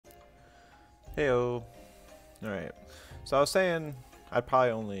Heyo. Alright. So I was saying I'd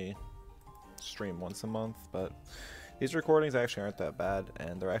probably only stream once a month, but these recordings actually aren't that bad,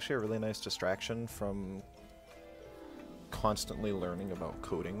 and they're actually a really nice distraction from constantly learning about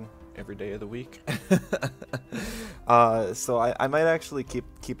coding every day of the week. So I might actually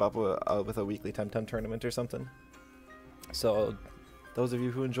keep up with a weekly Temtem tournament or something. So those of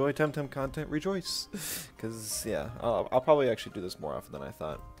you who enjoy Temtem content, rejoice! Because, yeah, I'll probably actually do this more often than I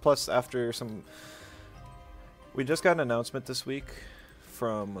thought. Plus, after some... We just got an announcement this week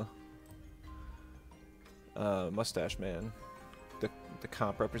from Mustache Man, the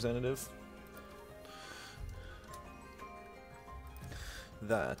comp representative,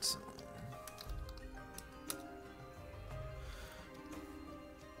 that...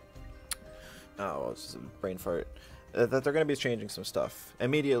 Oh, it's just a brain fart. That they're going to be changing some stuff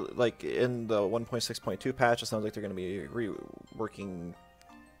immediately. Like in the 1.6.2 patch, it sounds like they're going to be reworking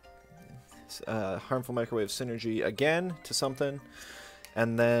harmful microwave synergy again to something,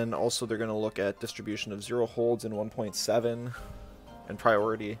 and then also they're going to look at distribution of zero holds in 1.7 and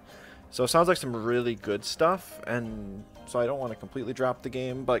priority. So it sounds like some really good stuff, and so I don't want to completely drop the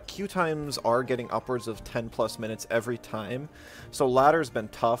game, but queue times are getting upwards of 10 plus minutes every time. So ladder's been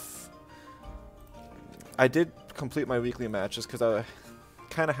tough. I did complete my weekly matches because I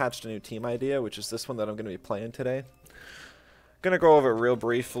kind of hatched a new team idea, which is this one that I'm going to be playing today. Gonna go over it real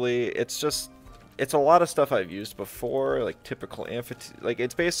briefly. It's a lot of stuff I've used before, like typical like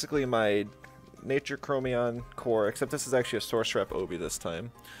it's basically my Nature Chromion core, except this is actually a Source Rep Obi this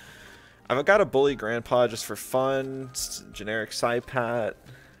time. I've got a Bully Grandpa just for fun, generic Saipat,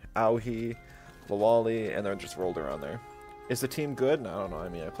 Auhi, Lawali, and they're just rolled around there. Is the team good? No, I don't know. I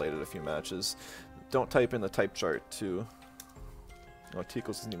mean, I played it a few matches. Don't type in the type chart too. Oh,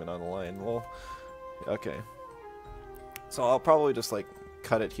 Tikos isn't even on the line. Well, okay. So I'll probably just like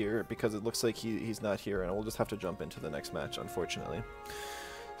cut it here because it looks like he's not here, and we'll just have to jump into the next match, unfortunately.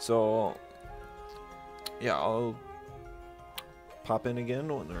 So yeah, I'll pop in again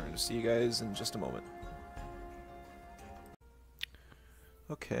and see you guys in just a moment.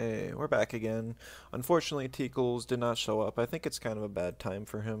 Okay, we're back again. Unfortunately, Tikos did not show up. I think it's kind of a bad time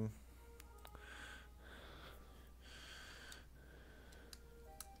for him.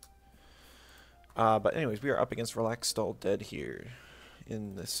 But anyways, we are up against Relaxed All Dead here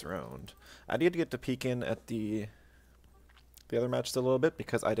in this round. I did get to peek in at the other match a little bit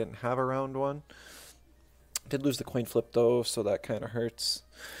because I didn't have a round one. Did lose the coin flip though, so that kind of hurts.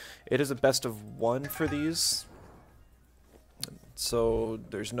 It is a best of one for these, so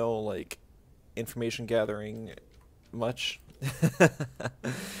there's no like information gathering much.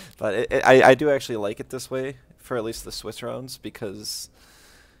 But I do actually like it this way for at least the Swiss rounds because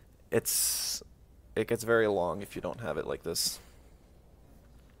it gets very long if you don't have it like this.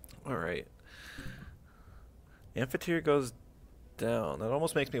 Alright. Amphitheater goes down. That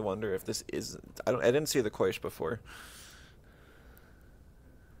almost makes me wonder if this is... I didn't see the Koish before.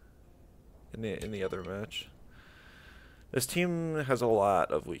 In the other match. This team has a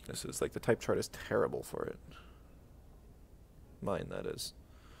lot of weaknesses. Like, the type chart is terrible for it. Mine, that is.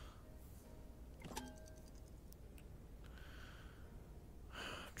 I'm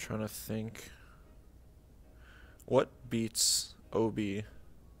trying to think... What beats Obi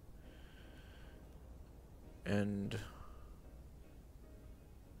and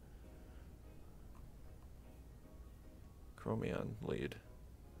Chromion lead?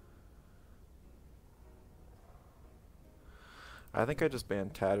 I think I just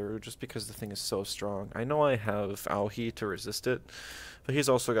banned Tataru just because the thing is so strong. I know I have Auhi to resist it, but he's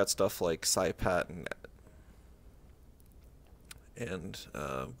also got stuff like Saipat and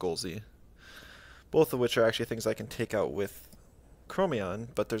Golzi. Both of which are actually things I can take out with Chromion,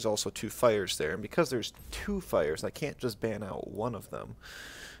 but there's also two fires there. And because there's two fires, I can't just ban out one of them,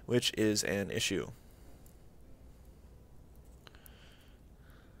 which is an issue.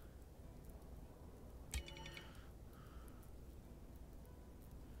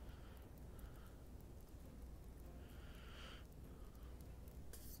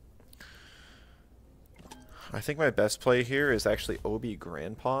 I think my best play here is actually Obi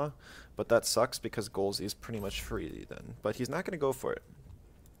Grandpa, but that sucks because Golzi is pretty much free then. But he's not going to go for it.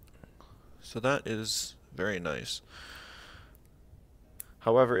 So that is very nice.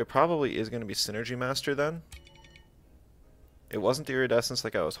 However, it probably is going to be Synergy Master then. It wasn't the Iridescence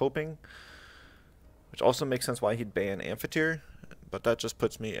like I was hoping, which also makes sense why he'd ban Amphitheater, but that just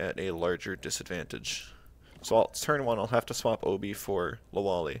puts me at a larger disadvantage. So turn one, I'll have to swap Obi for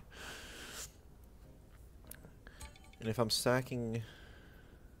Lawali. And if I'm stacking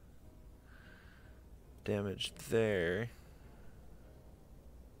damage there,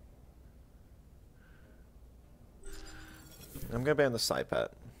 I'm going to ban the Psypat.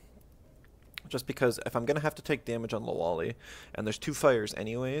 Just because if I'm going to have to take damage on Lawali, and there's 2 fires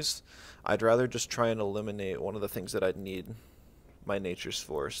anyways, I'd rather just try and eliminate one of the things that I'd need my natures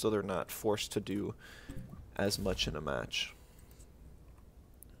for, so they're not forced to do as much in a match.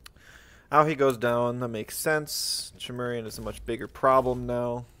 How he goes down, that makes sense. Chimerian is a much bigger problem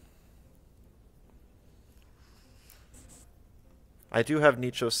now. I do have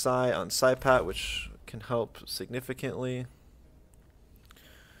Nicho Sai on Psypat, which can help significantly.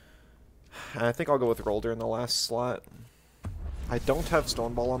 I think I'll go with Rolder in the last slot. I don't have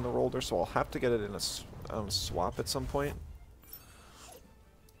Stoneball on the Rolder, so I'll have to get it in a swap at some point.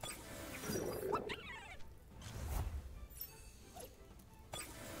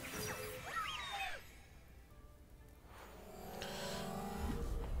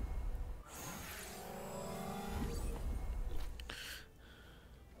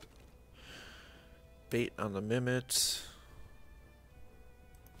 Bait on the Mimit.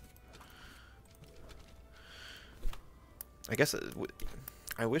 I guess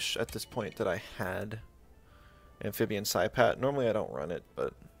I wish at this point that I had Amphibian Psypat. Normally I don't run it,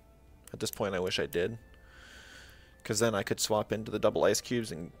 but at this point I wish I did. Because then I could swap into the double ice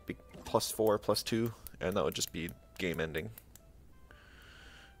cubes and be +4, +2, and that would just be game ending.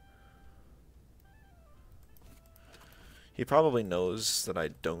 He probably knows that I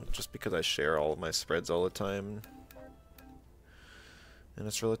don't, just because I share all of my spreads all the time. And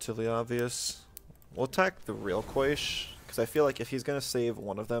it's relatively obvious. We'll attack the real Koish, because I feel like if he's going to save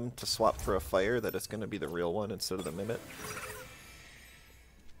one of them to swap for a fire, that it's going to be the real one instead of the Mimit.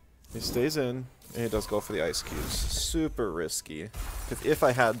 He stays in, and he does go for the ice cubes. Super risky. Because if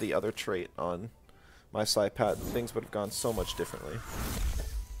I had the other trait on my Psypat, things would have gone so much differently.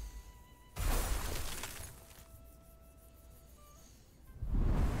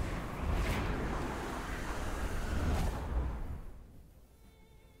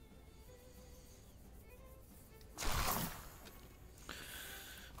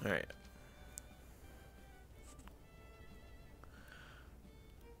 Alright.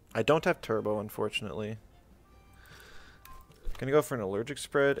 I don't have Turbo, unfortunately. Gonna go for an Allergic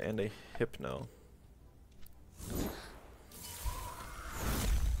Spread and a Hypno.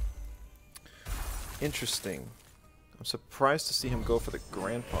 Interesting. I'm surprised to see him go for the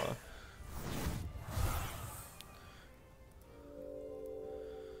Grandpa.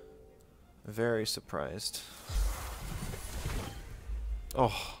 Very surprised.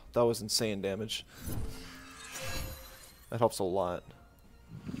 Oh, that was insane damage. That helps a lot.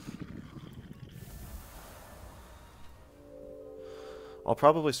 I'll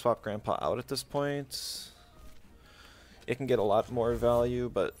probably swap Grandpa out at this point. It can get a lot more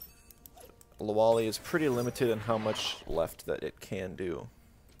value, but Lawali is pretty limited in how much left that it can do.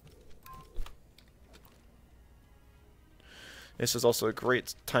 This is also a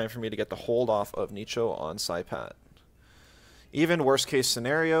great time for me to get the hold off of Nicho on Psypat. Even worst case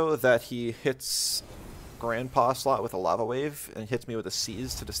scenario that he hits Grandpa slot with a Lava Wave and hits me with a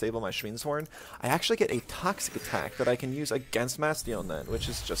Seize to disable my Schweinshorn, I actually get a Toxic attack that I can use against Mastion then, which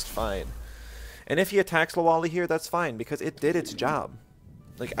is just fine. And if he attacks Lawali here, that's fine, because it did its job.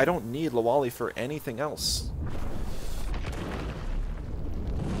 Like, I don't need Lawali for anything else.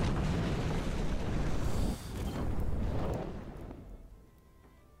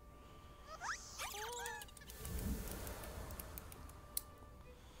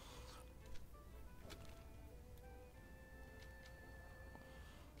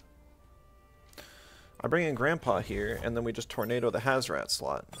 I bring in Grandpa here, and then we just Tornado the Hazrat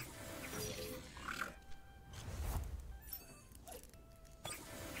slot.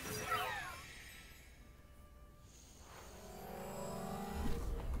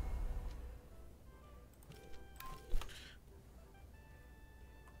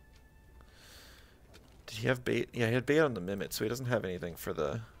 Did he have bait? Yeah, he had bait on the Mimit, so he doesn't have anything for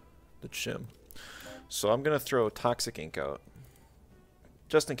the Chim. So I'm going to throw Toxic Ink out,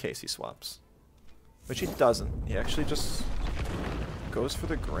 just in case he swaps. Which he doesn't. He actually just goes for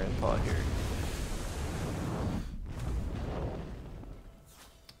the Grandpa here.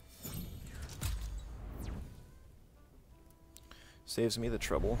 Saves me the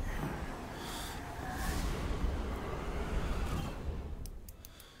trouble.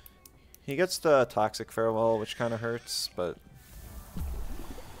 He gets the Toxic Farewell, which kind of hurts, but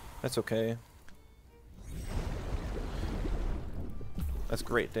that's okay. That's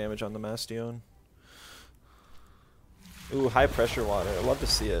great damage on the Mastion. Ooh, high pressure water. I love to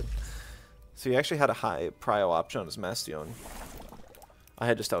see it. So he actually had a high prio option on his Mastion. I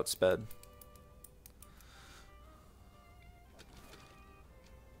had just outsped.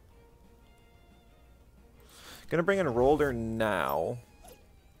 Gonna bring in Roller now.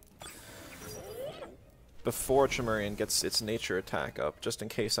 Before Chimerian gets its nature attack up, just in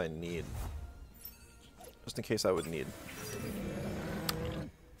case I need. Just in case I would need.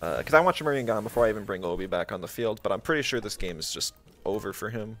 Because I want Chimerian gone before I even bring Obi back on the field, but I'm pretty sure this game is just over for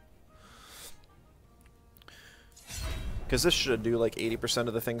him. Because this should do like 80%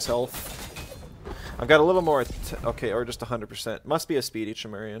 of the thing's health. I've got a little more... Okay, or just 100%. Must be a speedy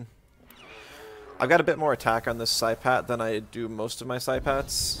Chimerian. I've got a bit more attack on this Psypat than I do most of my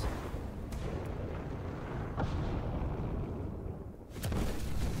Psypats.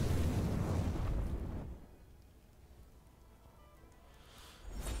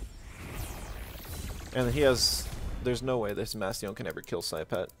 And he has... There's no way this Mastion can ever kill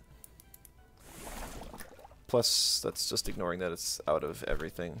Psypat. Plus, that's just ignoring that it's out of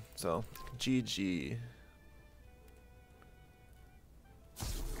everything. So, GG.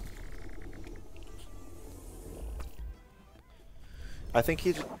 I think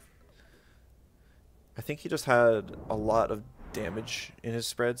he just had a lot of damage in his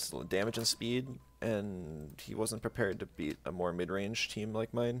spreads, damage and speed, and he wasn't prepared to beat a more mid-range team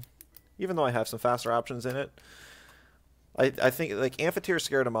like mine. Even though I have some faster options in it, I think like Amphitheater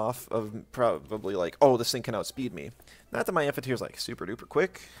scared him off of probably like, oh, this thing can outspeed me. Not that my Amphitheater's like super duper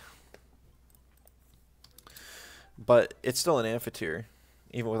quick, but it's still an Amphitheater.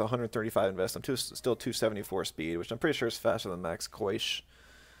 Even with 135 invest, I'm still 274 speed, which I'm pretty sure is faster than Max Koish.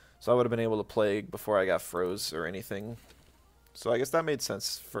 So I would have been able to plague before I got froze or anything. So I guess that made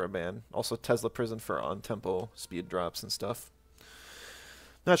sense for a ban. Also Tesla Prison for on-tempo speed drops and stuff.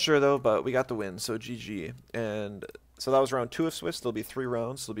 Not sure though, but we got the win, so GG. And so that was round 2 of Swiss. There'll be 3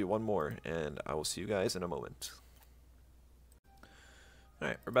 rounds, there'll be 1 more, and I will see you guys in a moment.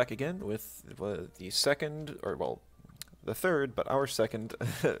 Alright, we're back again with the second, or well, the third, but our second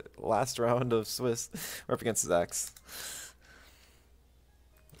last round of Swiss. We're up against Zax.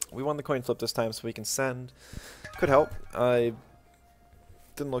 We won the coin flip this time, so we can send. Could help. I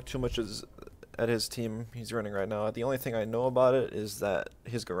didn't look too much at his team he's running right now. The only thing I know about it is that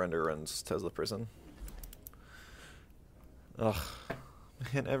his Garender runs Tesla Prison. Ugh.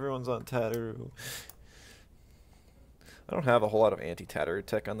 Man, everyone's on Tattaru. I don't have a whole lot of anti-Tattaru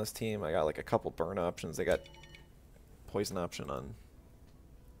tech on this team. I got like a couple burn options. They got poison option on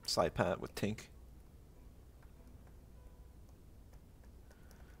Psypat with Tink.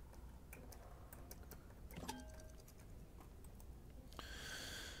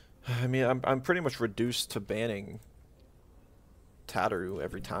 I mean, I'm pretty much reduced to banning Tattaru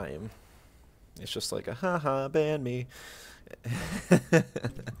every time. It's just like a haha, ban me.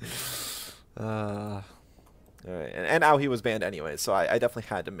 Alright, and now he was banned anyway, so I definitely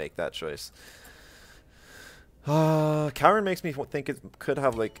had to make that choice. Coward makes me think it could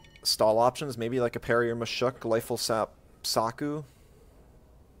have like stall options, maybe like a parry or Mashuk, Lifeful Sap, Saku,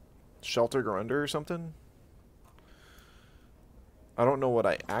 Shelter Grunder or something. I don't know what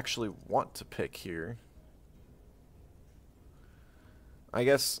I actually want to pick here. I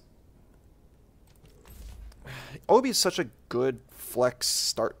guess Obi is such a good flex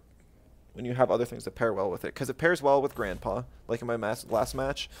start when you have other things that pair well with it, because it pairs well with Grandpa, like in my last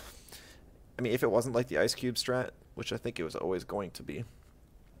match. I mean, if it wasn't like the Ice Cube strat, which I think it was always going to be.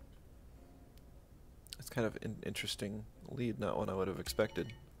 It's kind of an interesting lead, not one I would have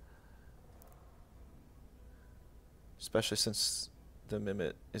expected. Especially since the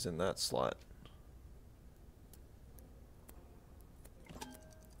Mimit is in that slot.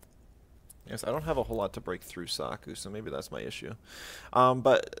 Yes, I don't have a whole lot to break through Saku, so maybe that's my issue.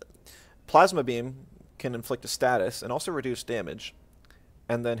 But Plasma Beam can inflict a status and also reduce damage.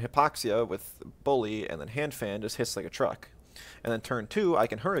 And then Hypoxia with Bully and then Hand Fan just hits like a truck. And then turn 2, I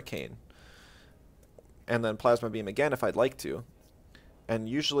can Hurricane. And then Plasma Beam again if I'd like to. And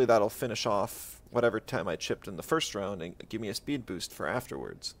usually that'll finish off whatever time I chipped in the first round and give me a speed boost for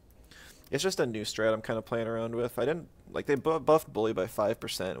afterwards. It's just a new strat I'm kind of playing around with. I didn't, like, they buffed Bully by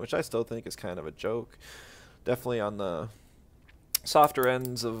 5%, which I still think is kind of a joke. Definitely on the softer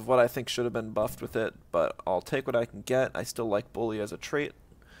ends of what I think should have been buffed with it, but I'll take what I can get. I still like Bully as a trait.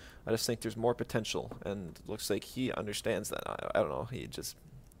 I just think there's more potential, and it looks like he understands that. I don't know, he just...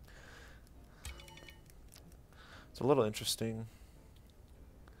 It's a little interesting.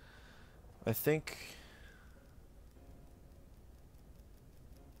 I think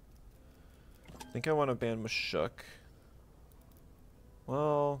I want to ban Mashuk.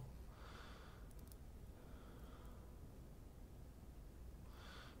 Well,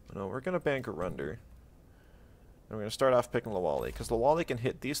 no, we're going to ban Garunder. And we're going to start off picking Lawali, because Lawali can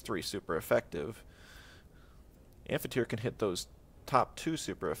hit these 3 super effective. Amphitheater can hit those top 2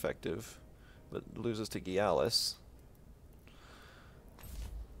 super effective. but loses to Gialis.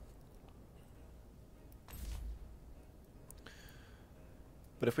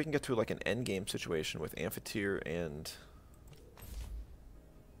 But if we can get to like an endgame situation with Amphitheater and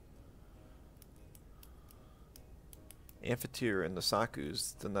the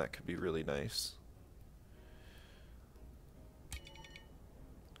Sakus, then that could be really nice.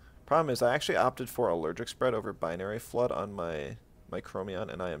 Problem is, I actually opted for Allergic Spread over Binary Flood on my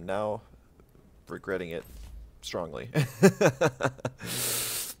Chromion, and I am now regretting it strongly.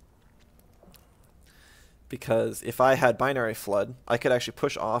 Because if I had Binary Flood, I could actually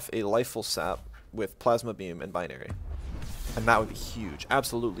push off a Lifeful Sap with Plasma Beam and Binary. And that would be huge.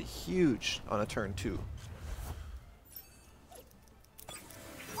 Absolutely huge on a turn 2.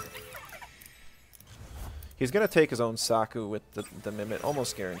 He's going to take his own Saku with the Mimit.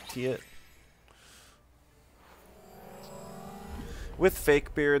 Almost guarantee it. With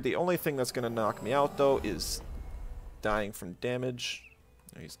Fake Beard, the only thing that's going to knock me out, though, is dying from damage.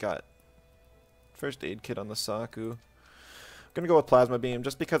 He's got First Aid Kit on the Saku. I'm going to go with Plasma Beam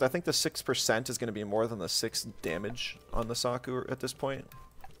just because I think the 6% is going to be more than the 6 damage on the Saku at this point.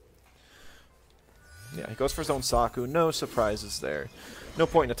 Yeah, he goes for his own Saku. No surprises there. No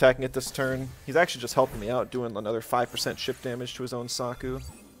point in attacking it this turn. He's actually just helping me out, doing another 5% ship damage to his own Saku.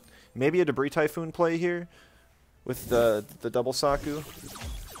 Maybe a Debris Typhoon play here with the double Saku.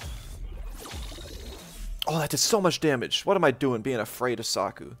 Oh, that did so much damage. What am I doing being afraid of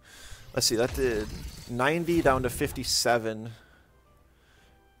Saku? Let's see, that did 90 down to 57.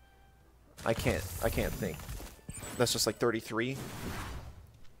 I can't think. That's just like 33.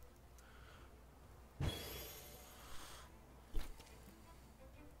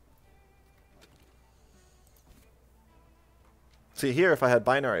 See here, if I had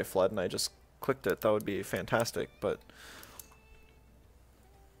Binary Flood and I just clicked it, that would be fantastic, but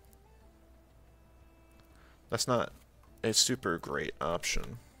that's not a super great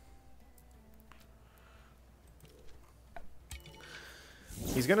option.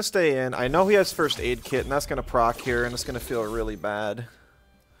 He's going to stay in. I know he has First Aid Kit, and that's going to proc here, and it's going to feel really bad.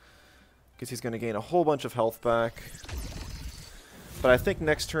 Because he's going to gain a whole bunch of health back. But I think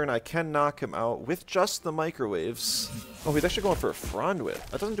next turn I can knock him out with just the microwaves. Oh, he's actually going for a Frond Whip.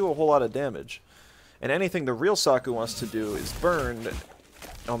 That doesn't do a whole lot of damage. And anything the real Saku wants to do is burn.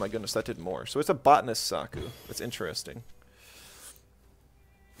 Oh my goodness, that did more. So it's a Botanist Saku. That's interesting.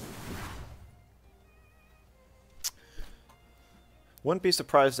 Wouldn't be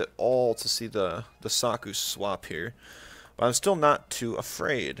surprised at all to see the Saku swap here. But I'm still not too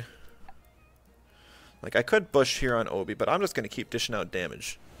afraid. Like, I could bush here on Obi, but I'm just going to keep dishing out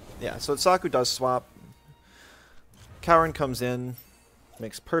damage. Yeah, so Saku does swap. Kaurin comes in.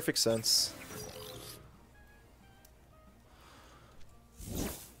 Makes perfect sense.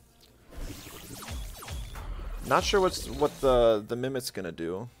 Not sure what the Mimit's going to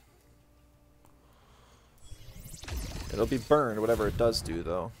do. It'll be burned, whatever it does do,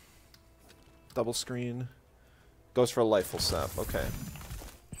 though. Double screen. Goes for a Lifeful Sap. Okay.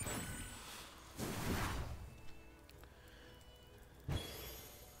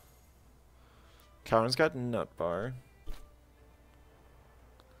 Kaurin's got Nut Bar.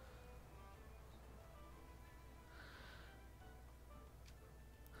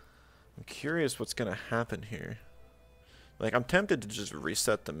 I'm curious what's going to happen here. Like, I'm tempted to just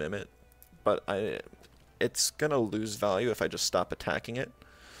reset the Mimit, but it's going to lose value if I just stop attacking it.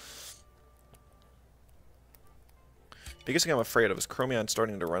 Biggest thing I'm afraid of is Chromion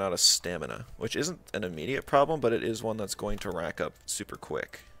starting to run out of stamina, which isn't an immediate problem, but it is one that's going to rack up super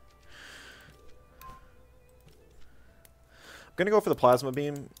quick. I'm going to go for the Plasma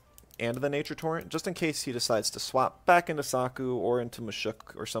Beam and the Nature Torrent, just in case he decides to swap back into Saku or into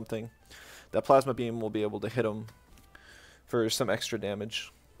Mashuk or something. That Plasma Beam will be able to hit him for some extra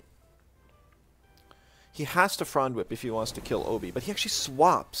damage. He has to Frond Whip if he wants to kill Obi, but he actually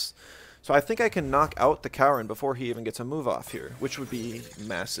swaps. So I think I can knock out the Kaurin before he even gets a move off here, which would be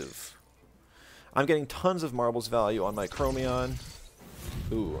massive. I'm getting tons of marbles value on my Chromion.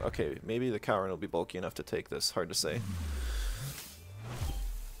 Ooh, okay, maybe the Kaurin will be bulky enough to take this. Hard to say.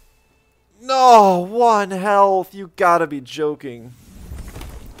 No, 1 health. You gotta be joking.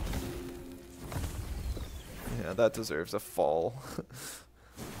 Yeah, that deserves a fall.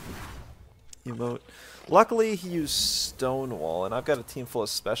 Emote. Luckily, he used Stonewall, and I've got a team full of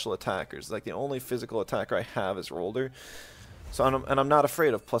special attackers. Like, the only physical attacker I have is Rolder. So, I'm not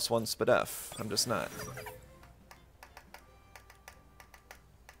afraid of +1 Spadef. I'm just not.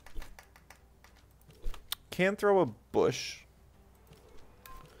 Can throw a bush.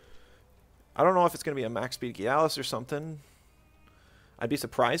 I don't know if it's going to be a max speed Gialis or something. I'd be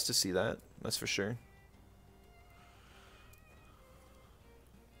surprised to see that. That's for sure.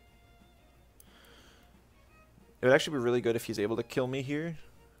 It would actually be really good if he's able to kill me here,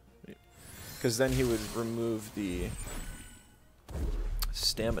 because then he would remove the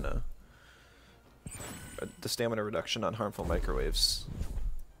stamina reduction on harmful microwaves.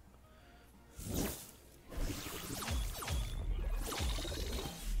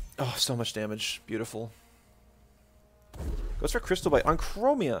 Oh, so much damage. Beautiful. Goes for Crystal Bite on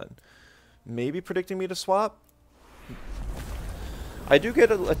Chromion. Maybe predicting me to swap. I do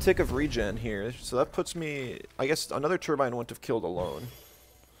get a tick of regen here, so that puts me... I guess another Turbine wouldn't have killed alone.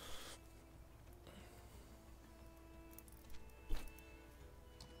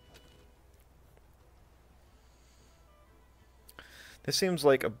 This seems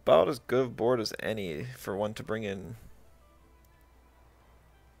like about as good a board as any for one to bring in.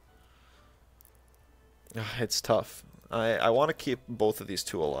 It's tough. I want to keep both of these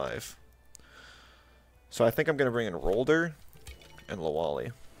two alive. So I think I'm going to bring in Rolder and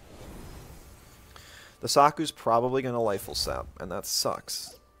Lawali. The Saku's probably going to Lifeful Sap, and that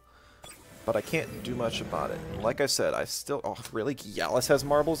sucks. But I can't do much about it. Like I said, I still... Oh, really? Gyalis has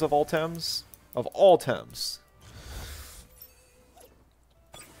marbles of all Tems? Of all Tems.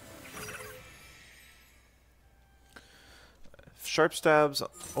 Sharp Stabs...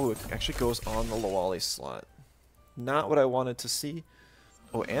 Oh, it actually goes on the Lawali slot. Not what I wanted to see.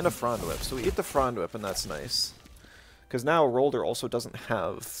 Oh, and a Frond Whip. So we eat the Frond Whip, and that's nice. Because now Rolder also doesn't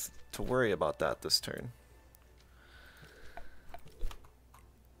have to worry about that this turn.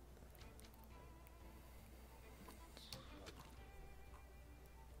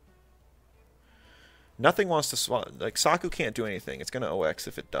 Nothing wants to swap. Like, Saku can't do anything. It's going to OX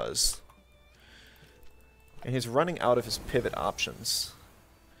if it does. And he's running out of his pivot options.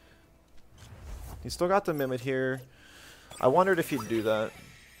 He's still got the Mimit here. I wondered if he'd do that.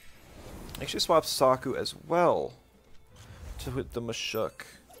 Actually swaps Saku as well to hit the Mashuk.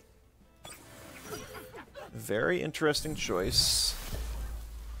 Very interesting choice.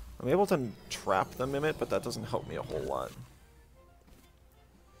 I'm able to trap the Mimit, but that doesn't help me a whole lot.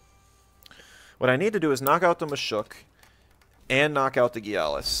 What I need to do is knock out the Mashuk and knock out the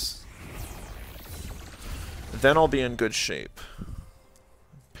Gyalis. Then I'll be in good shape.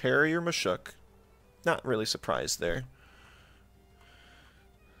 Parry your Mashuk. Not really surprised there.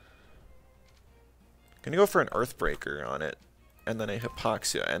 Gonna go for an Earthbreaker on it, and then a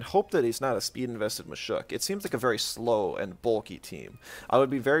Hypoxia, and hope that he's not a speed-invested Mashuk. It seems like a very slow and bulky team. I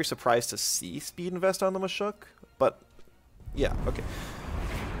would be very surprised to see speed invest on the Mashuk, but yeah, okay.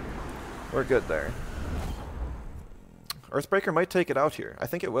 We're good there. Earthbreaker might take it out here. I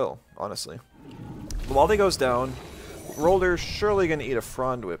think it will, honestly. Lawali goes down. Rolder's surely gonna eat a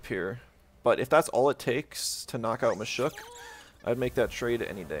Frond Whip here, but if that's all it takes to knock out Mashuk, I'd make that trade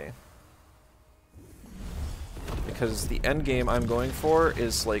any day. Because the end game I'm going for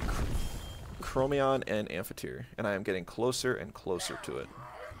is like Chromion and Amphitheater, and I am getting closer and closer to it.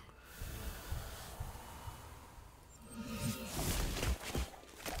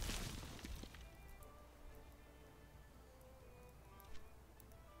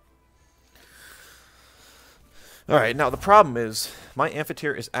 Alright, now the problem is my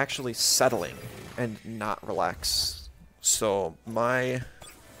Amphitheater is actually settling and not relax. So my...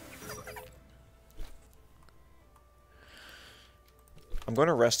 I'm going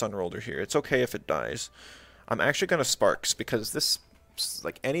to rest on Rolder here. It's okay if it dies. I'm actually going to Sparks because this,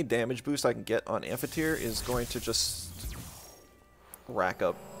 like, any damage boost I can get on Amphitheater is going to just rack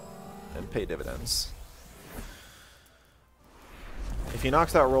up and pay dividends. If he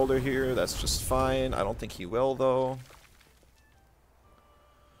knocks out Rolder here, that's just fine. I don't think he will, though.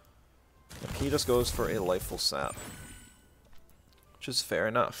 He just goes for a Lifeful Sap, which is fair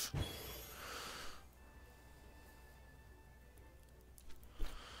enough.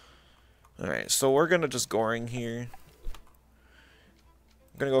 Alright, so we're going to just Goring here.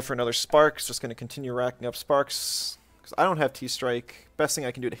 I'm going to go for another Sparks, just going to continue racking up Sparks. Because I don't have T-Strike. Best thing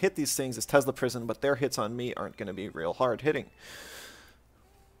I can do to hit these things is Tesla Prison, but their hits on me aren't going to be real hard hitting.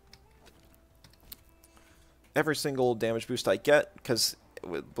 Every single damage boost I get, because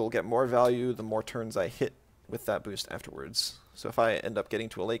we'll get more value the more turns I hit with that boost afterwards. So if I end up getting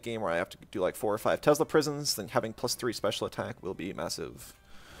to a late game where I have to do like 4 or 5 Tesla Prisons, then having +3 special attack will be massive.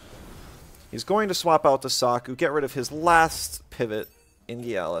 He's going to swap out the Saku, get rid of his last pivot in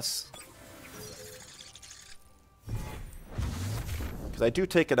Gyalis. Because I do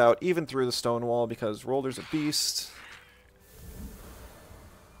take it out even through the stone wall because Rolder's a beast.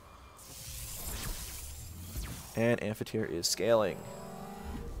 And Amphitheater is scaling.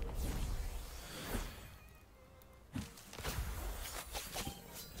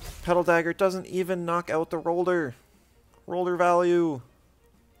 Pedal Dagger doesn't even knock out the roller. Roller value.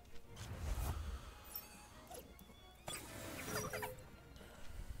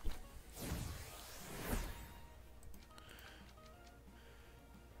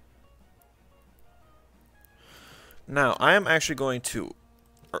 Now, I am actually going to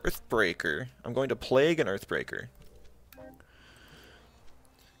Earthbreaker. I'm going to Plague and Earthbreaker.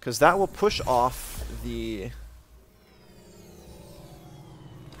 Because that will push off the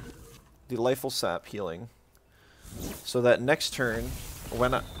Lifeful Sap healing. So that next turn,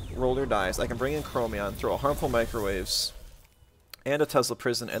 when Roller dies, I can bring in Chromion, throw Harmful Microwaves, and a Tesla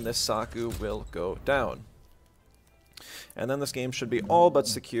Prison, and this Saku will go down. And then this game should be all but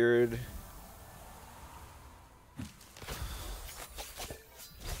secured.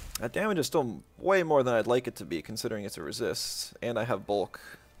 That damage is still way more than I'd like it to be, considering it's a resist, and I have bulk.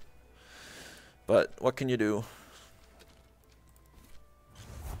 But what can you do?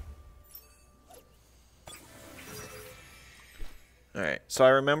 Alright, so I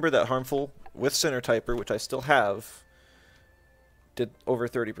remember that Harmful with Sinner Typer, which I still have, did over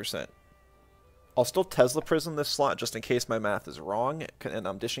 30%. I'll still Tesla Prism this slot just in case my math is wrong, and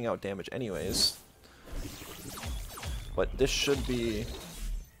I'm dishing out damage anyways. But this should be...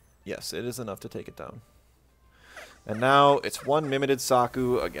 Yes, it is enough to take it down. And now it's one Mimited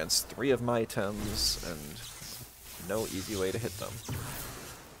Saku against 3 of my Tems, and no easy way to hit them.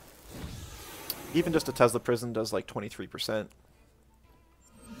 Even just a Tesla Prison does like 23%.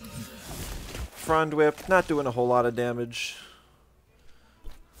 Frond Whip, not doing a whole lot of damage.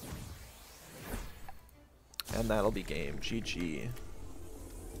 And that'll be game. GG.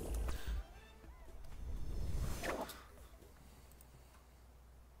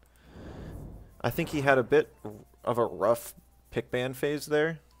 I think he had a bit of a rough pick ban phase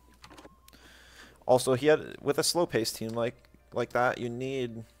there. Also, he had, with a slow pace team like that, you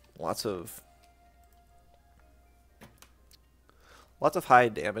need lots of high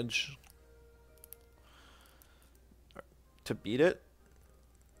damage to beat it.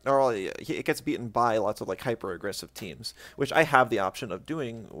 Or it gets beaten by lots of like hyper aggressive teams, which I have the option of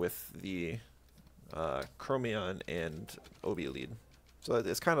doing with the Chromion and Obi lead. So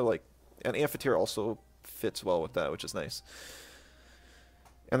it's kind of like, and Amphitheater also fits well with that, which is nice.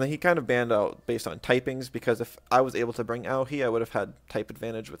 And then he kind of banned out based on typings, because if I was able to bring Aohi, I would have had type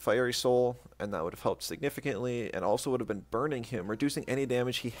advantage with Fiery Soul, and that would have helped significantly, and also would have been burning him, reducing any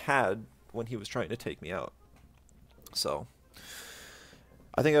damage he had when he was trying to take me out. So,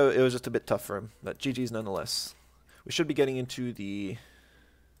 I think it was just a bit tough for him, but GG's nonetheless. We should be getting into the...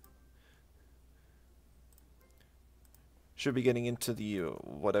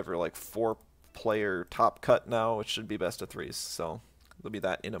 whatever, like 4-player top cut now, which should be best of 3s, so there'll be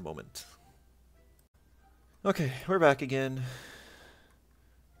that in a moment. Okay, we're back again.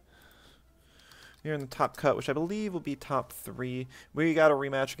 We're in the top cut, which I believe will be top 3. We got a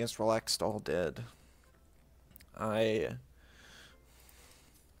rematch against Relaxed All Dead. I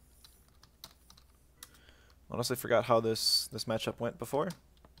honestly forgot how this matchup went before,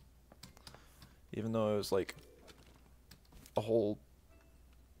 even though it was like a whole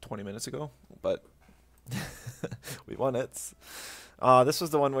 20 minutes ago, but we won it. This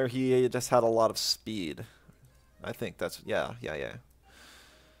was the one where he just had a lot of speed. I think that's, yeah.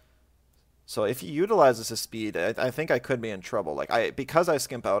 So if he utilizes his speed, I think I could be in trouble. Like because I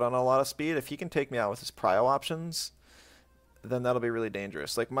skimp out on a lot of speed, if he can take me out with his prio options, then that'll be really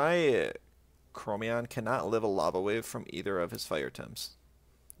dangerous. Like my Chromion cannot live a Lava Wave from either of his Fire Tems.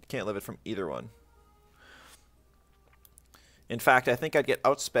 You can't live it from either one. In fact, I think I'd get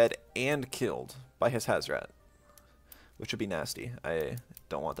outsped and killed by his Hazrat, which would be nasty. I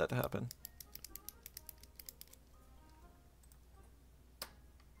don't want that to happen.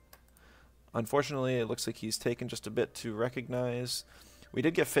 Unfortunately, it looks like he's taken just a bit to recognize. We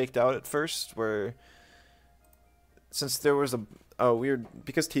did get faked out at first, where since there was a weird,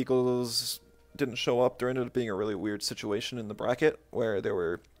 because Teakles didn't show up, there ended up being a really weird situation in the bracket where there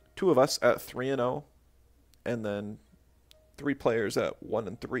were 2 of us at 3-0, and then 3 players at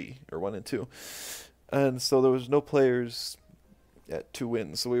 1-3 or 1-2, and so there was no players at 2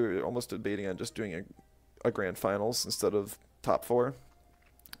 wins. So we were almost debating on just doing a grand finals instead of top 4.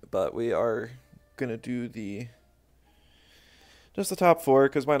 But we are gonna do just the top 4,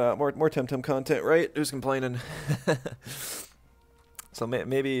 because why not? More Temtem content, right? Who's complaining? So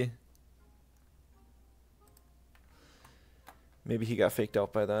maybe he got faked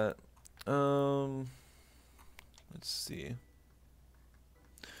out by that. Let's see.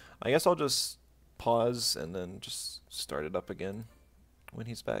 I guess I'll just pause and then just start it up again when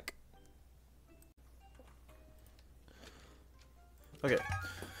he's back. Okay.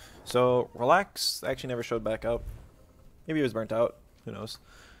 So, Relax actually never showed back up. Maybe he was burnt out. Who knows?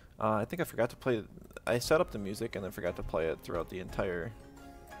 I think I forgot to play... I set up the music and then forgot to play it throughout the entire...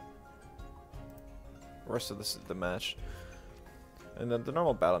 rest of the match. And then the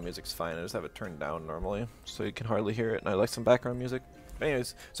normal battle music's fine. I just have it turned down normally, so you can hardly hear it. And I like some background music. But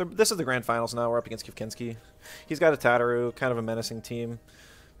anyways, so this is the grand finals now. We're up against Kivkinski. He's got a Tataru, kind of a menacing team.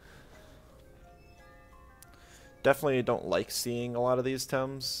 Definitely don't like seeing a lot of these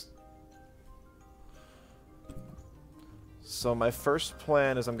Tems. So my first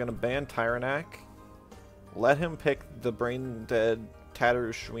plan is I'm going to ban Tyrannak, let him pick the Brain Dead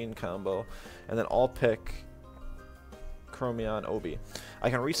Tataru Shween combo, and then I'll pick Chromion Obi. I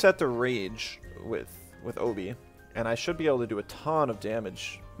can reset the Rage with Obi, and I should be able to do a ton of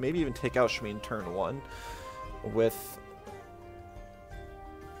damage, maybe even take out Shween turn 1 with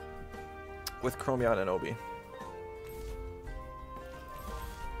Chromion and Obi.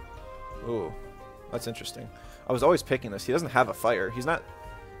 Ooh, that's interesting. I was always picking this. He doesn't have a fire. He's not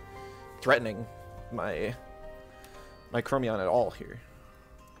threatening my Chromion at all here.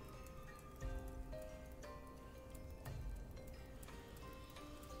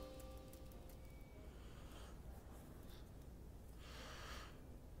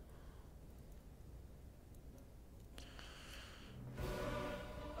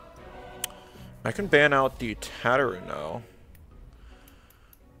 I can ban out the Tataru now.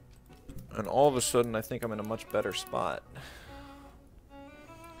 And all of a sudden, I think I'm in a much better spot.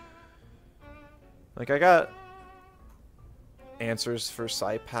 Like, I got answers for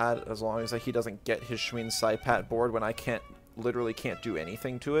Saipat as long as he doesn't get his Shween Saipat board when I literally can't do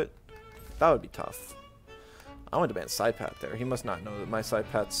anything to it. That would be tough. I wanted to ban Saipat there. He must not know that my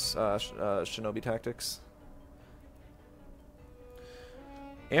Saipat's Shinobi tactics.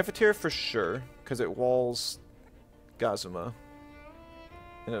 Amphitheater for sure, because it walls Gazuma.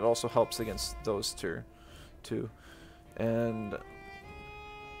 And it also helps against those two. And I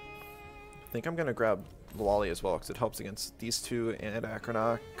think I'm going to grab Lawali as well, because it helps against these two and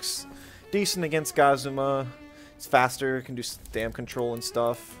Acronox. Decent against Gazuma. It's faster, can do stam control and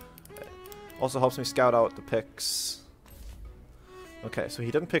stuff. Also helps me scout out the picks. Okay, so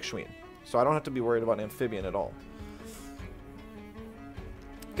he didn't pick Shween. So I don't have to be worried about Amphibian at all.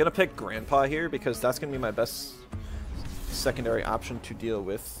 Gonna pick Grandpa here, because that's going to be my best secondary option to deal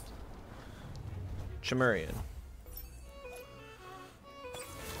with Chimerian.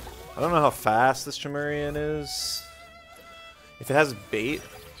 I don't know how fast this Chimerian is. If it has bait,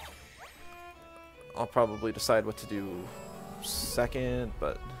 I'll probably decide what to do second,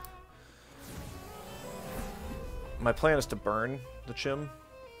 but my plan is to burn the Chim.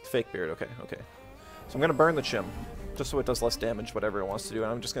 Fake Beard, okay. So I'm going to burn the Chim, just so it does less damage, whatever it wants to do,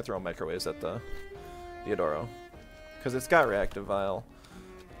 and I'm just going to throw microwaves at the Adoro. Because it's got Reactive Vial.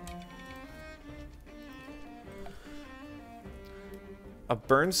 A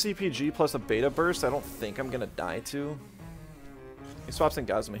burn CPG plus a Beta Burst, I don't think I'm going to die to. He swaps in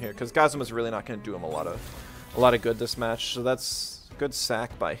Gazuma here, because Gazuma's really not going to do him a lot of good this match. So that's a good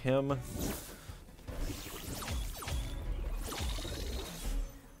sack by him.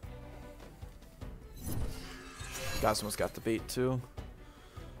 Gazuma's got the bait too.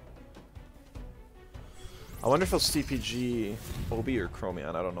 I wonder if he'll CPG Obi or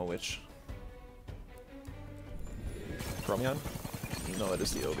Chromion. I don't know which. Chromion? No, it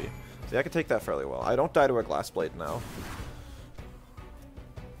is the Obi. See, I can take that fairly well. I don't die to a Glass Blade now.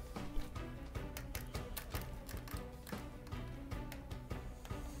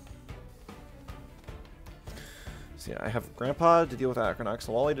 So yeah, I have Grandpa to deal with Acronox,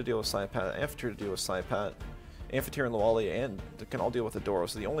 Lawali to deal with Saipat, Amphitheater to deal with Saipat, Amphitheater and Lawali, and can all deal with Adoro.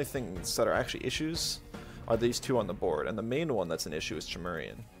 So the only things that are actually issues are these two on the board, and the main one that's an issue is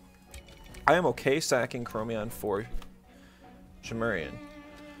Chimerian. I am okay sacking Chromion for Chimerian.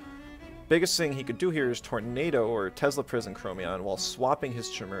 Biggest thing he could do here is Tornado or Tesla Prison Chromion while swapping his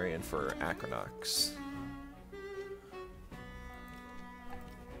Chimerian for Acronox.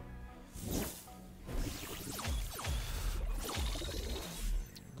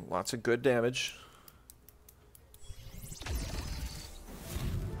 Lots of good damage.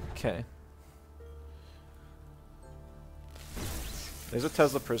 Okay. There's a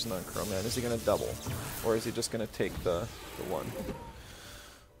Tesla Prison on Chromion. Is he going to double? Or is he just going to take the one?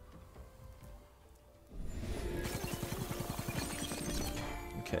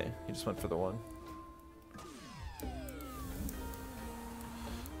 Okay, he just went for the one.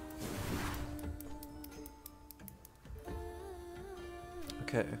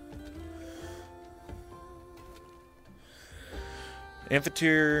 Okay.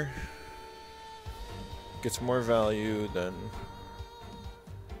 Amphitheater gets more value than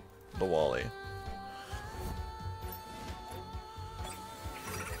the Wally.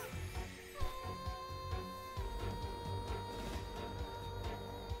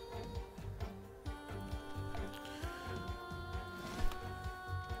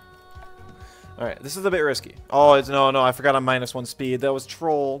 Alright, this is a bit risky. Oh, it's no, I forgot I'm -1 speed. That was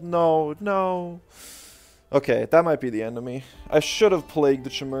troll. No. Okay, that might be the end of me. I should have plagued the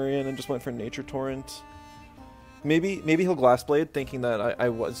Chimerian and just went for Nature Torrent. Maybe he'll Glass Blade, thinking that I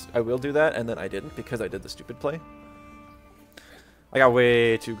will do that, and then I didn't because I did the stupid play. I got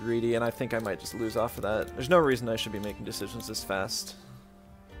way too greedy, and I think I might just lose off of that. There's no reason I should be making decisions this fast.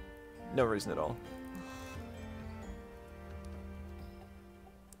 No reason at all.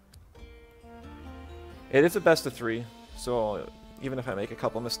 It is a best of 3, so even if I make a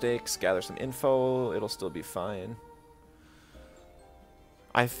couple mistakes, gather some info, it'll still be fine.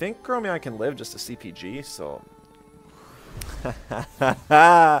 I think Chromion can live just a CPG, so...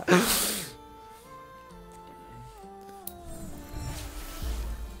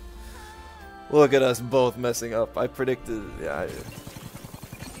 Look at us both messing up. I predicted... Yeah,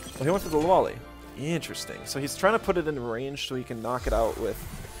 well, he went for the Wally. Interesting. So he's trying to put it in range so he can knock it out with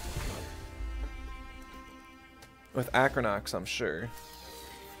Acronox, I'm sure.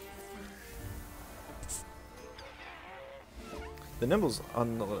 The Nimble's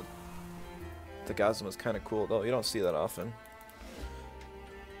on the Gazma is kind of cool, though. You don't see that often.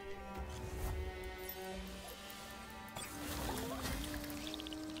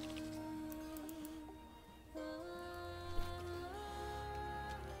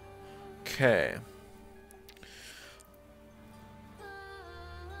 Okay.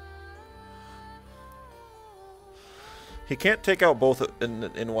 He can't take out both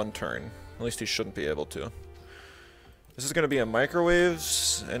in one turn. At least he shouldn't be able to. This is going to be a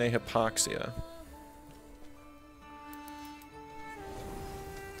Microwaves and a Hypoxia.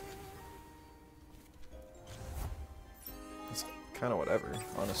 It's kind of whatever,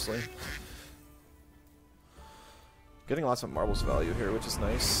 honestly. Getting lots of marbles value here, which is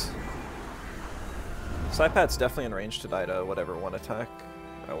nice. Psypad's definitely in range to die to whatever one attack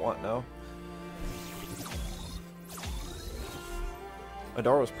I want now.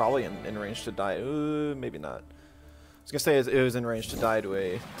 Adoro's probably in range to die. Maybe not. I was gonna say it was in range to die to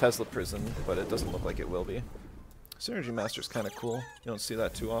a Tesla Prison, but it doesn't look like it will be. Synergy Master's kind of cool. You don't see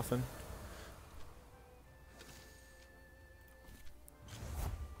that too often.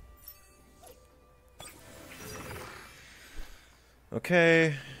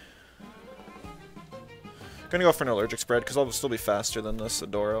 Okay. Gonna go for an allergic spread because I'll still be faster than this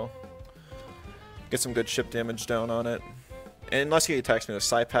Adoro. Get some good chip damage down on it. Unless he attacks me with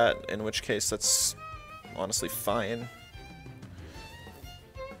Psypat, in which case that's honestly fine.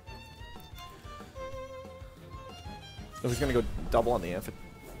 Oh, he's gonna go double on the Amphi...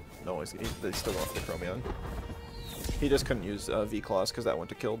 No, he's still going for the Chromion. He just couldn't use V-Claws because that went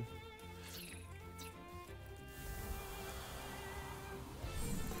to killed.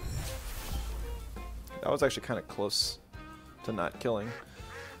 That was actually kind of close to not killing.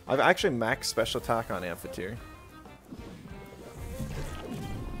 I've actually maxed special attack on Amphitheater.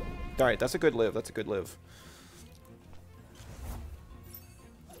 Alright, that's a good live, that's a good live.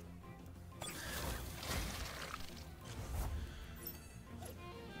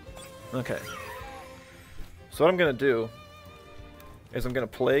 Okay. So what I'm going to do is I'm going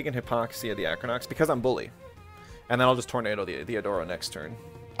to Plague and Hypoxia the Acronox because I'm Bully. And then I'll just Tornado the Adoro next turn.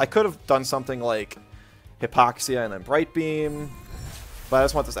 I could have done something like Hypoxia and then Bright Beam, but I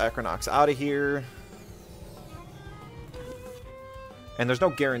just want this Acronox out of here. And there's no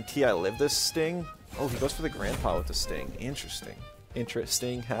guarantee I live this Sting. Oh, he goes for the Grandpa with the Sting. Interesting.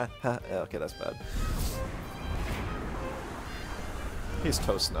 Interesting. Ha ha. Okay, that's bad. He's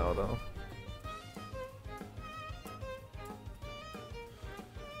toast now, though.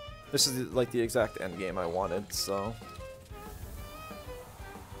 This is like the exact end game I wanted, so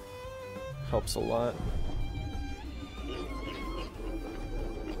helps a lot.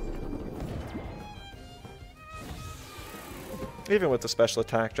 Even with the special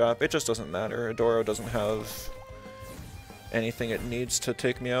attack drop, it just doesn't matter. Adoro doesn't have anything it needs to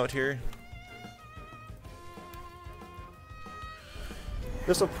take me out here.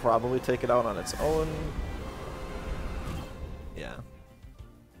 This will probably take it out on its own. Yeah.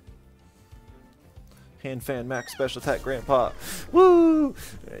 Hand Fan Max Special Attack Grandpa. Woo!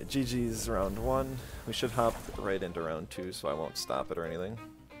 Right, GG's round 1. We should hop right into round 2, so I won't stop it or anything.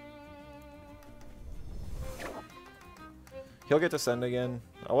 He'll get to send again.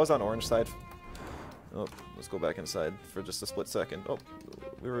 I was on orange side. Oh, let's go back inside for just a split second. Oh,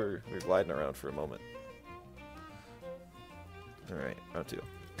 we were gliding around for a moment. Alright, round 2.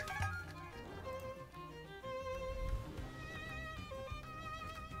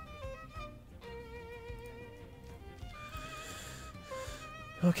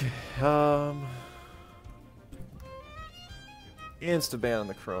 Okay, insta-ban on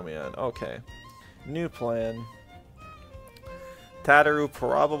the Chromion. Okay. New plan. Tataru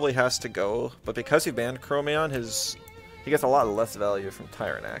probably has to go, but because he banned Chromion, he gets a lot less value from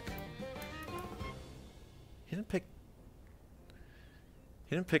Tyrannac. He didn't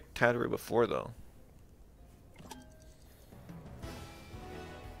pick Tataru before though.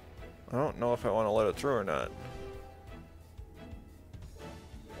 I don't know if I want to let it through or not.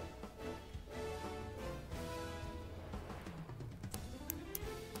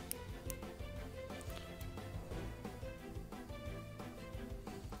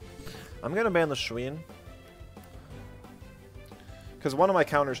 I'm gonna ban the Schween. Because one of my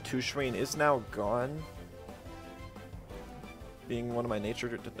counters to Schween is now gone. Being one of my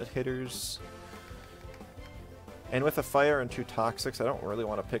nature hitters. And with a fire and 2 toxics, I don't really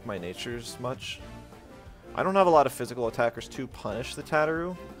want to pick my natures much. I don't have a lot of physical attackers to punish the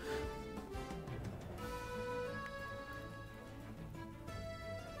Tataru.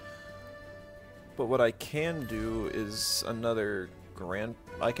 But what I can do is another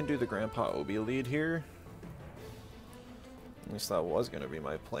I can do the Grandpa Obi lead here. At least that was going to be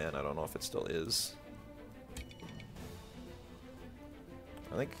my plan. I don't know if it still is.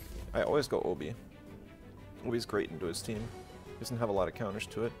 I think I always go Obi. Obi's great into his team. He doesn't have a lot of counters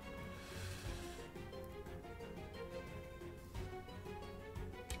to it.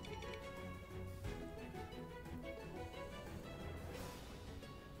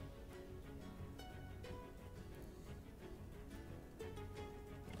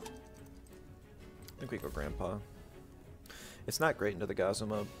 I think we go Grandpa. It's not great into the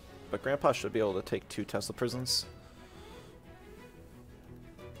Gazuma, but Grandpa should be able to take 2 Tesla prisons.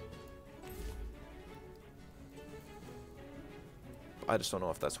 I just don't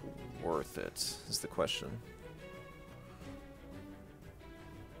know if that's worth it, is the question.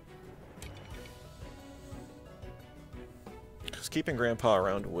 Because keeping Grandpa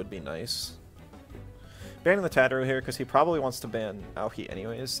around would be nice. Banning the Tataru here, because he probably wants to ban Aohi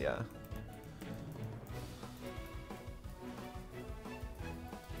anyways, yeah.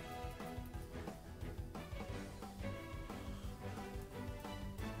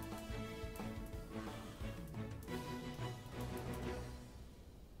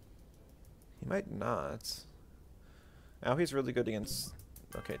 Might not. Now he's really good against...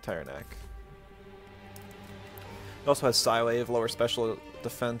 Okay, Tyrannac. He also has Psywave, lower special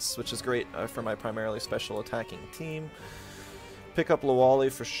defense, which is great for my primarily special attacking team. Pick up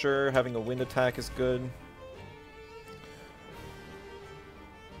Lawali for sure. Having a wind attack is good.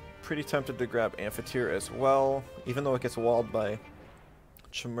 Pretty tempted to grab Amphitheater as well, even though it gets walled by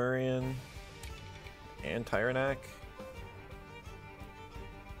Chimerian and Tyrannac.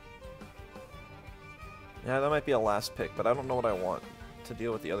 Yeah, that might be a last pick, but I don't know what I want to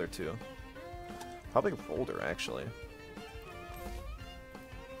deal with the other 2. Probably Boulder, actually.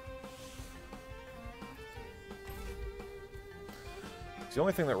 The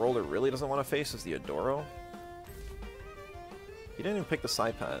only thing that Roller really doesn't want to face is the Adoro. He didn't even pick the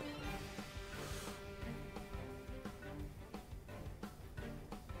Saipat.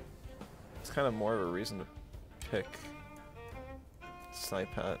 It's kind of more of a reason to pick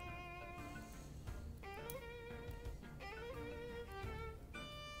Saipat.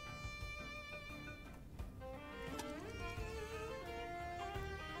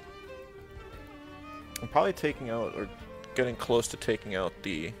 I'm probably taking out, or getting close to taking out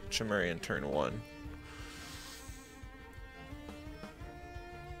the Chimerian turn 1.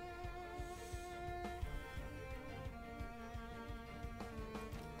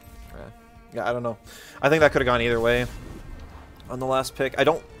 Yeah, I don't know. I think that could have gone either way on the last pick. I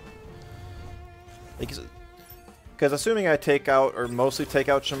don't... Because assuming I take out, or mostly take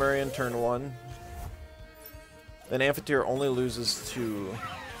out Chimerian turn 1, then Amphitheater only loses to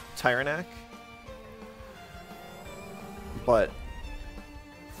Tyrannac. But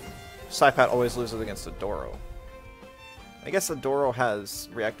Saipat always loses against Adoro. I guess Adoro has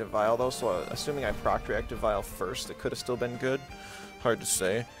Reactive Vial though, so assuming I proc Reactive Vial first, it could have still been good. Hard to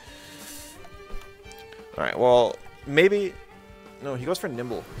say. Alright, well, maybe... No, he goes for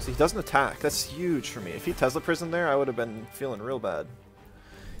Nimble. So he doesn't attack. That's huge for me. If he Tesla Prison there, I would have been feeling real bad.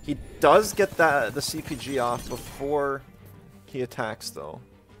 He does get the CPG off before he attacks though.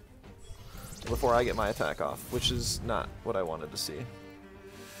 Before I get my attack off, which is not what I wanted to see.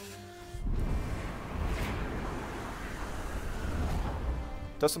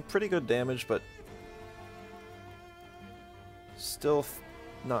 Does some pretty good damage, but still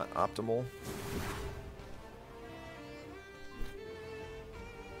not optimal.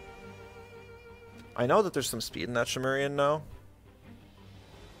 I know that there's some speed in that Chimerian now.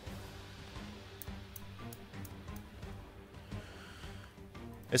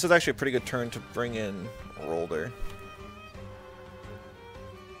 This is actually a pretty good turn to bring in Rolder.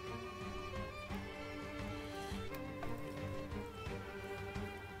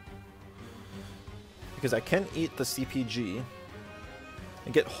 Because I can eat the CPG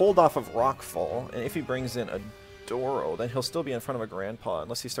and get hold off of Rockfall, and if he brings in a Doro, then he'll still be in front of a Grandpa,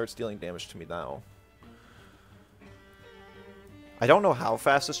 unless he starts dealing damage to me now. I don't know how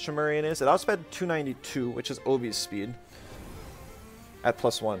fast this Chimerian is. It outsped 292, which is Obi's speed, at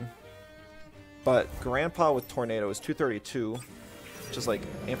 +1. But Grandpa with Tornado is 232, which is like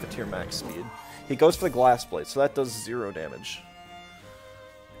Amphitheater max speed. He goes for the Glass Blade, so that does 0 damage.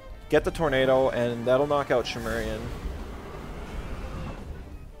 Get the Tornado, and that'll knock out Chimerian.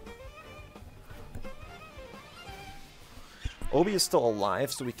 Obi is still alive,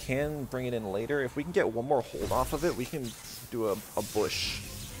 so we can bring it in later. If we can get one more hold off of it, we can do a bush.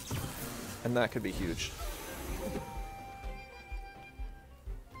 And that could be huge.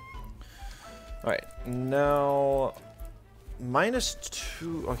 Alright, now...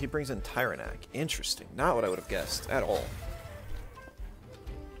 -2... Oh, he brings in Tyrannac. Interesting. Not what I would have guessed at all.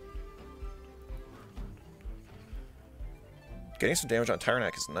 Getting some damage on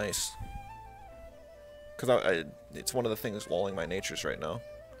Tyrannac is nice. Because it's one of the things lulling my natures right now.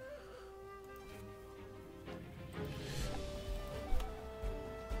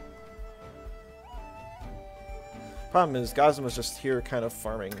 Problem is, Gazma's just here kind of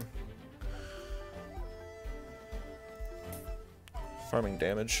farming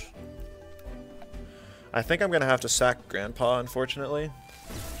damage. I think I'm going to have to sack Grandpa, unfortunately.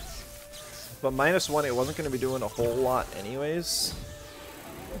 But -1, it wasn't going to be doing a whole lot anyways.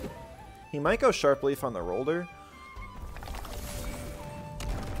 He might go Sharp Leaf on the Rolder.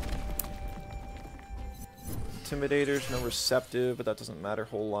 Intimidator's no Receptive, but that doesn't matter a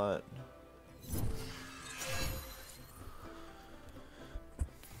whole lot.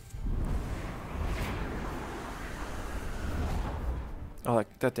 Oh,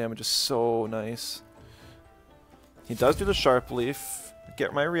 that damage is so nice. He does do the Sharp Leaf.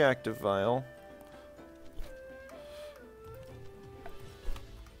 Get my Reactive Vial.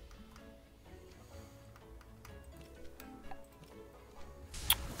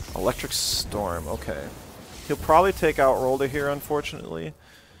 Electric Storm, okay. He'll probably take out Rolder here, unfortunately.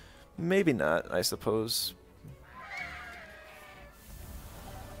 Maybe not, I suppose.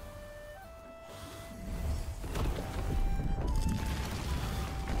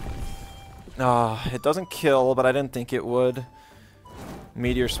 It doesn't kill, but I didn't think it would.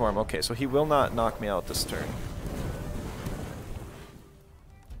 Meteor Swarm, okay, so he will not knock me out this turn.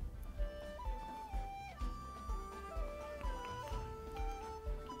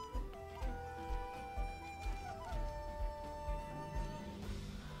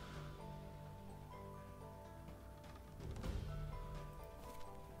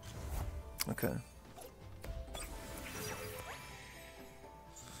 Okay.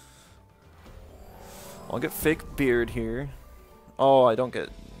 I'll get Fake Beard here. Oh, I don't get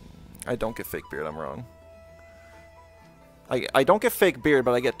Fake Beard, I'm wrong. I don't get Fake Beard,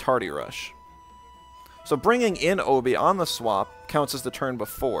 but I get Tardy Rush. So bringing in Obi on the swap counts as the turn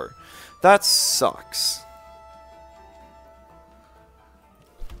before. That sucks.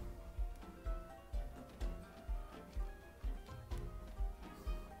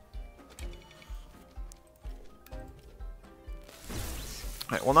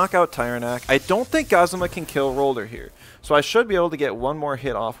 Alright, we'll knock out Tyrannac. I don't think Gazma can kill Rolder here. So I should be able to get one more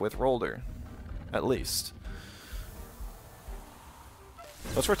hit off with Rolder. At least.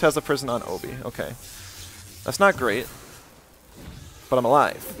 Let's for Tesla Prison on Obi. Okay. That's not great. But I'm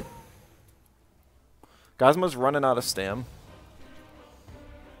alive. Gazma's running out of stam.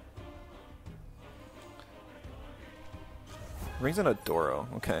 Brings in a Doro.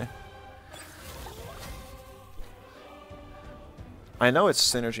 Okay. I know it's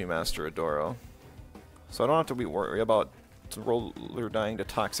Synergy Master Adoro, so I don't have to be worried about Roller dying to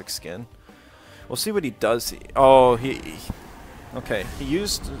Toxic Skin. We'll see what he does. Oh, okay. He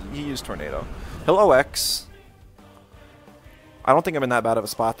used Tornado. He'll OX. I don't think I'm in that bad of a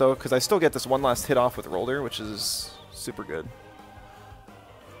spot though, because I still get this one last hit off with Roller, which is super good.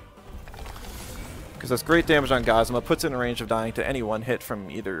 Because that's great damage on Gazma. Puts in a range of dying to any one hit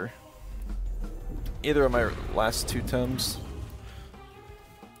from either of my last two Tems.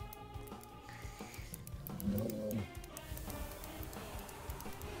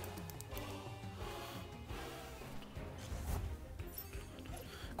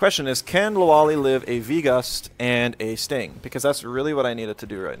 Question is, can Loali live a V-Gust and a Sting? Because that's really what I needed to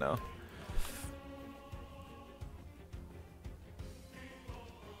do right now.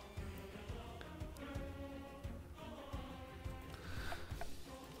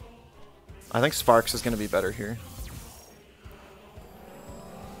 I think Sparks is going to be better here.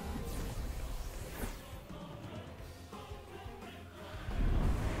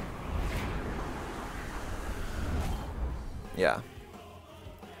 Yeah.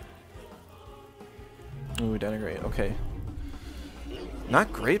 Ooh, denigrate. Okay.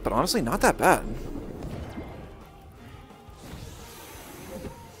 Not great, but honestly not that bad.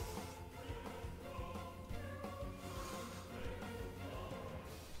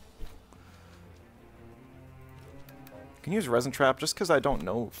 Can use Resin Trap just because I don't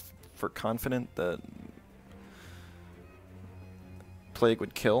know for confident that Plague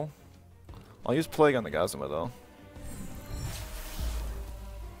would kill. I'll use Plague on the Gazuma though.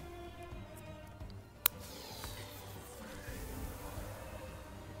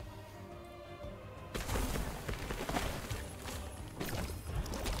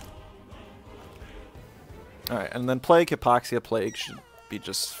 Alright, and then Plague, Hypoxia, Plague should be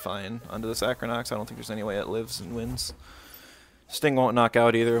just fine onto this Acronox. I don't think there's any way it lives and wins. Sting won't knock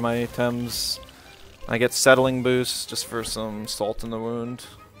out either of my Tems. I get Settling Boost just for some Salt in the Wound.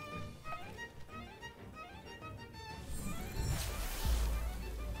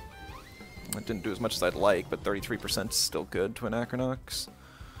 It didn't do as much as I'd like, but 33% is still good to an Acronox.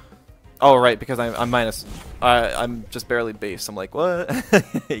 Oh, right, because I'm minus... I'm just barely base. I'm like, what?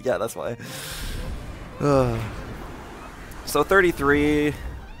 Yeah, that's why. So 33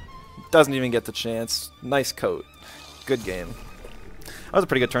 doesn't even get the chance. Nice coat. Good game. That was a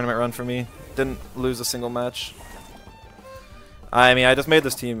pretty good tournament run for me. Didn't lose a single match. I mean, I just made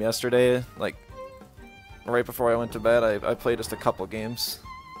this team yesterday. Like, right before I went to bed, I played just a couple games.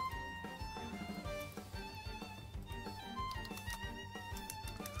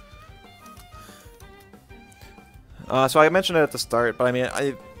 So I mentioned it at the start, but I mean,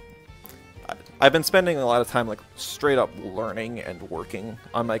 I've been spending a lot of time like straight up learning and working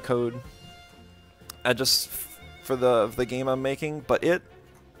on my code, just for the game I'm making. But it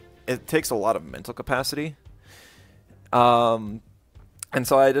takes a lot of mental capacity, and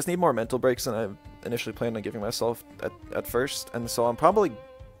so I just need more mental breaks than I initially planned on giving myself at first. And so I'm probably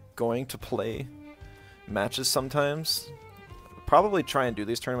going to play matches sometimes. Probably try and do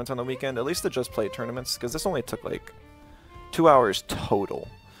these tournaments on the weekend, at least the Just Play tournaments, because this only took like 2 hours total.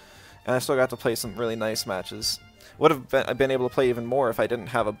 And I still got to play some really nice matches. Would have been able to play even more if I didn't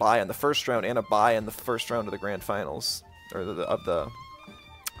have a bye in the first round and a bye in the first round of the grand finals, or the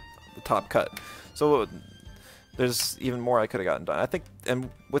top cut. So there's even more I could have gotten done. I think, and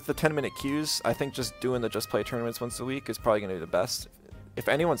with the 10-minute queues, I think just doing the Just Play tournaments once a week is probably going to be the best. If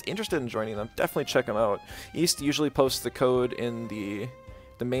anyone's interested in joining them, definitely check them out. East usually posts the code in the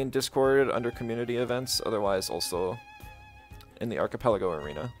main Discord under community events, otherwise also in the Archipelago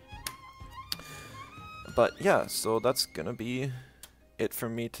arena. But yeah, so that's gonna be it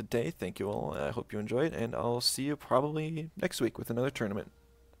from me today. Thank you all. I hope you enjoyed, and I'll see you probably next week with another tournament.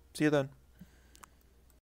 See you then.